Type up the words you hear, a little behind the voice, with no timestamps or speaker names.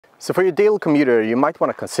So for your daily commuter, you might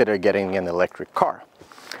want to consider getting an electric car.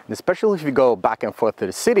 And especially if you go back and forth to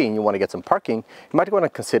the city and you want to get some parking, you might want to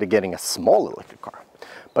consider getting a small electric car.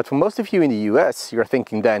 But for most of you in the US, you're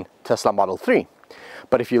thinking then Tesla Model 3.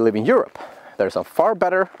 But if you live in Europe, there are some far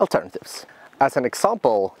better alternatives. As an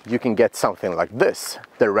example, you can get something like this,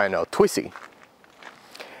 the Renault Twizy.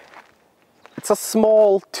 It's a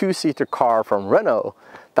small two-seater car from Renault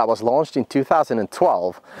that was launched in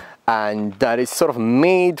 2012 and that is sort of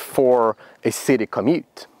made for a city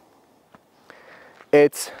commute.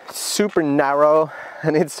 It's super narrow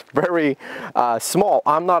and it's very small.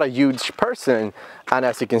 I'm not a huge person, and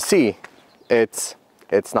as you can see, it's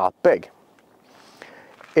not big.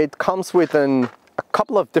 It comes with a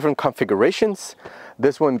couple of different configurations,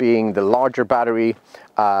 this one being the larger battery,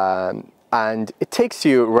 and it takes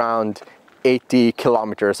you around 80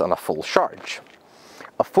 kilometers on a full charge.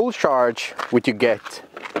 A full charge which you get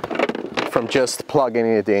from just plugging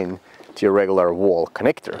it in to your regular wall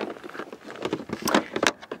connector.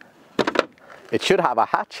 It should have a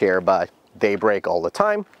hatch here, but they break all the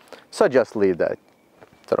time, so just leave that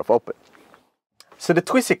sort of open. So the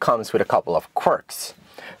Twizy comes with a couple of quirks.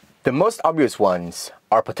 The most obvious ones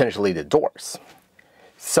are potentially the doors.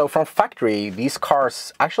 So from factory, these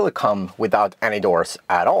cars actually come without any doors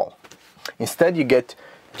at all. Instead, you get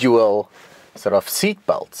dual sort of seat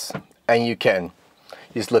belts, and you can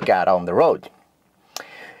just look out on the road.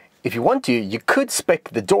 If you want to, you could spec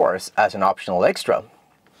the doors as an optional extra,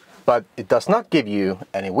 but it does not give you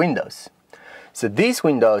any windows. So these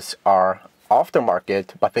windows are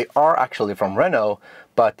aftermarket, but they are actually from Renault,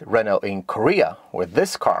 but Renault in Korea, where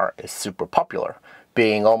this car is super popular,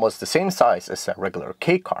 being almost the same size as a regular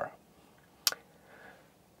K car.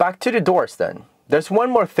 Back to the doors then. There's one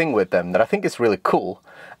more thing with them that I think is really cool,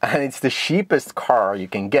 and it's the cheapest car you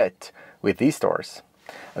can get with these doors.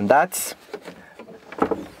 And that's,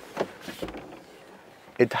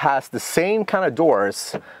 it has the same kind of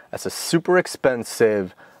doors as a super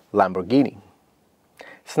expensive Lamborghini.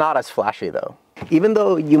 It's not as flashy though. Even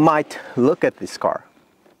though you might look at this car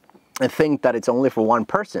and think that it's only for one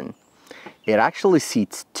person, it actually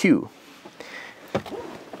seats two.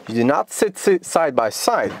 You do not sit side by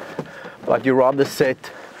side, but you rather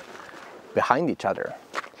sit behind each other.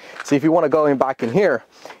 So if you want to go in back in here,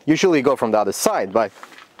 usually you go from the other side, but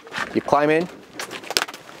you climb in.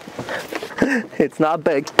 It's not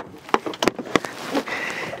big.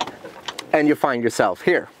 And you find yourself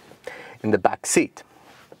here in the back seat.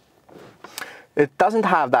 It doesn't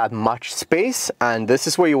have that much space, and this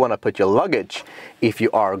is where you want to put your luggage if you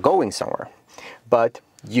are going somewhere. But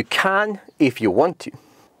you can if you want to.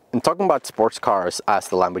 And talking about sports cars as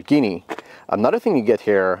the Lamborghini, another thing you get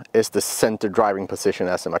here is the center driving position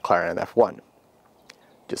as a McLaren F1.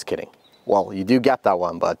 Just kidding. Well, you do get that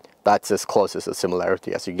one, but that's as close as a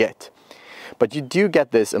similarity as you get. But you do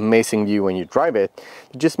get this amazing view when you drive it.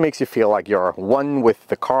 It just makes you feel like you're one with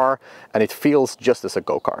the car, and it feels just as a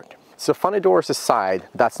go-kart. So funny doors aside,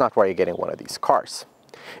 that's not why you're getting one of these cars.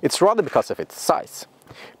 It's rather because of its size.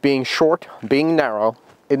 Being short, being narrow,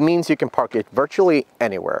 it means you can park it virtually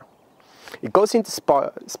anywhere. It goes into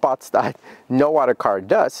spots that no other car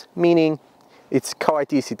does, meaning it's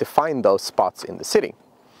quite easy to find those spots in the city.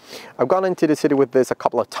 I've gone into the city with this a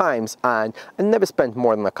couple of times, and I never spent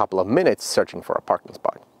more than a couple of minutes searching for a parking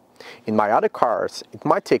spot. In my other cars, it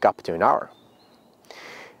might take up to an hour.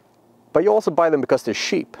 But you also buy them because they're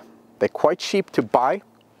cheap. They're quite cheap to buy,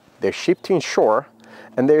 they're cheap to insure,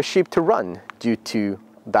 and they're cheap to run due to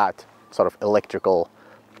that sort of electrical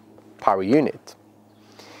power unit.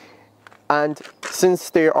 And since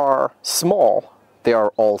they are small, they are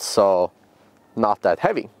also not that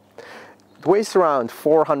heavy. It weighs around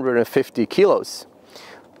 450 kilos,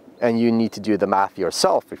 and you need to do the math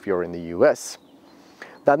yourself if you're in the US.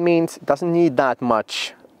 That means it doesn't need that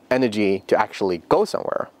much energy to actually go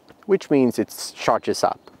somewhere, which means it charges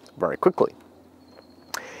up very quickly.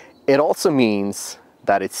 It also means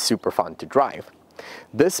that it's super fun to drive.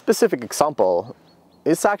 This specific example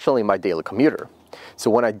is actually my daily commuter. So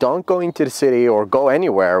when I don't go into the city or go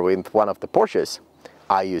anywhere with one of the Porsches,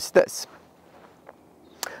 I use this.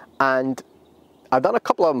 And I've done a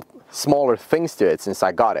couple of smaller things to it since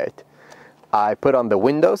I got it. I put on the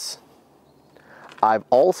windows. I've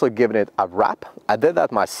also given it a wrap. I did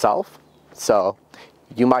that myself, so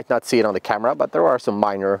you might not see it on the camera, but there are some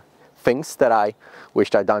minor things that I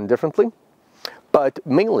wished I'd done differently. But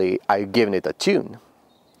mainly, I've given it a tune.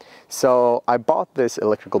 So I bought this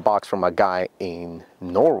electrical box from a guy in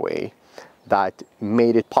Norway that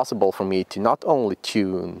made it possible for me to not only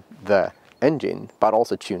tune the engine, but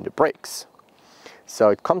also tune the brakes. So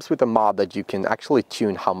it comes with a mod that you can actually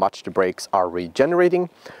tune how much the brakes are regenerating,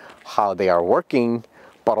 how they are working,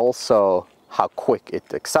 but also how quick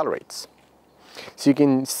it accelerates. So you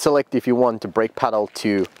can select if you want the brake pedal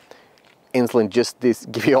to instantly just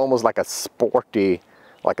give you almost like a sporty,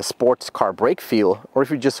 like a sports car brake feel, or if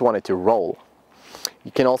you just want it to roll.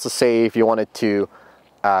 You can also say if you want it to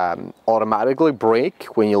automatically brake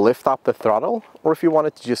when you lift up the throttle, or if you want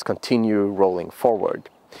it to just continue rolling forward,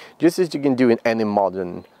 just as you can do in any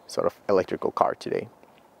modern sort of electrical car today.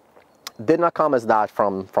 Did not come as that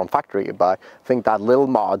from factory, but I think that little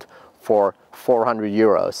mod for 400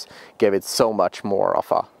 euros gave it so much more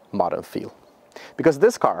of a modern feel. Because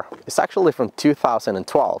this car is actually from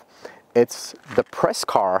 2012. It's the press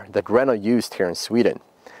car that Renault used here in Sweden.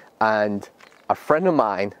 And a friend of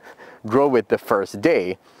mine drove it the first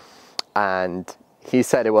day, and he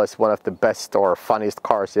said it was one of the best or funniest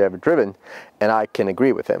cars he ever driven, and I can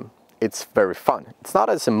agree with him. It's very fun. It's not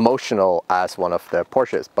as emotional as one of the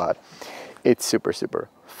Porsches, but it's super, super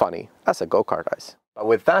funny as a go-kart is. But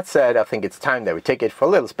with that said, I think it's time that we take it for a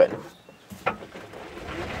little spin.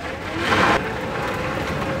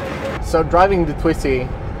 So driving the Twizy,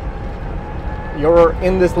 you're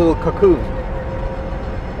in this little cocoon.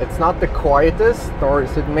 It's not the quietest, nor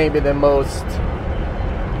is it maybe the most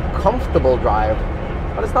comfortable drive,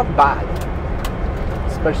 but it's not bad.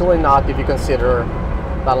 Especially not if you consider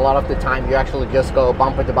that a lot of the time you actually just go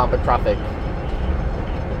bumper to bumper traffic.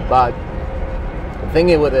 But the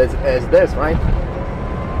thing with it is this, right?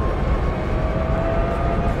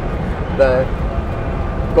 The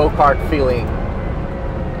go-kart feeling.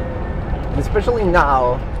 Especially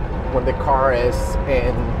now when the car is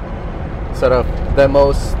in sort of the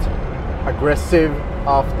most aggressive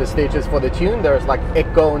of the stages for the tune. There's like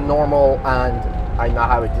Eco, Normal, and I now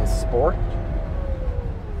have it in Sport.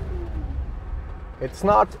 It's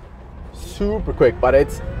not super quick, but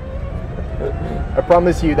it's I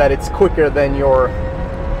promise you that it's quicker than your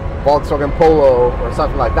Volkswagen Polo or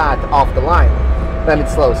something like that off the line. Then it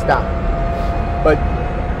slows down. But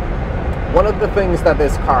one of the things that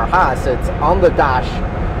this car has, it's on the dash,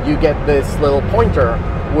 you get this little pointer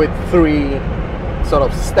with 3 sort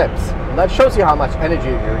of steps. And that shows you how much energy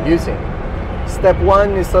you're using. Step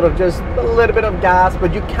 1 is sort of just a little bit of gas,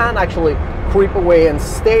 but you can actually creep away and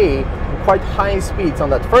stay in quite high speeds on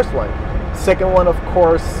that first one. Second one, of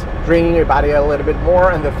course, draining your battery a little bit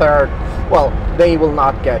more. And the third, well, they will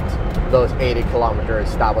not get those 80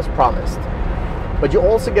 kilometers that was promised. But you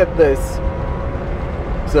also get this,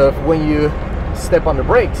 so when you step on the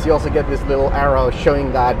brakes, you also get this little arrow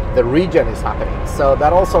showing that the regen is happening. So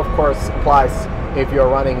that also, of course, applies if you're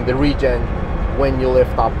running the regen when you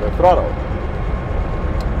lift up the throttle.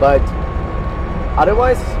 But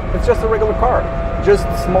otherwise, it's just a regular car, just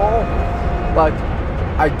small. But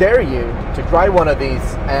I dare you to drive one of these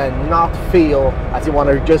and not feel as you want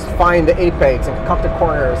to just find the apex and cut the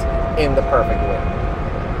corners in the perfect way.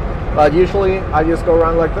 But usually I just go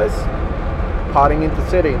around like this, potting into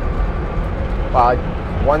city. But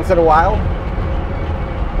once in a while,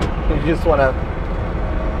 you just want to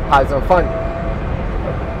have some fun.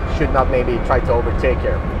 Should not maybe try to overtake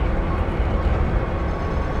here.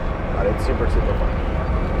 But it's super, super fun.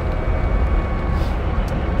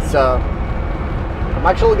 So I'm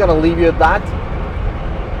actually going to leave you at that.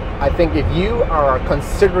 I think if you are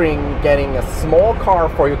considering getting a small car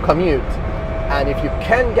for your commute, and if you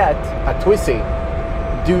can get a Twizy,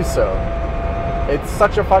 do so. It's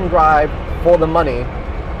such a fun drive for the money,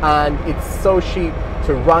 and it's so cheap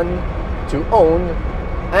to run, to own,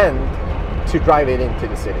 and to drive it into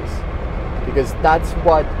the cities, because that's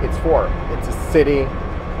what it's for. It's a city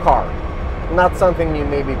car, not something you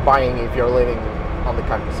may be buying if you're living on the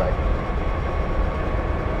countryside.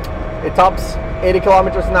 It tops 80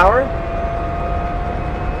 kilometers an hour,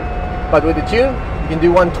 but with the tune you can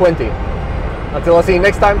do 120. Until I see you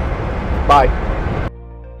next time, bye.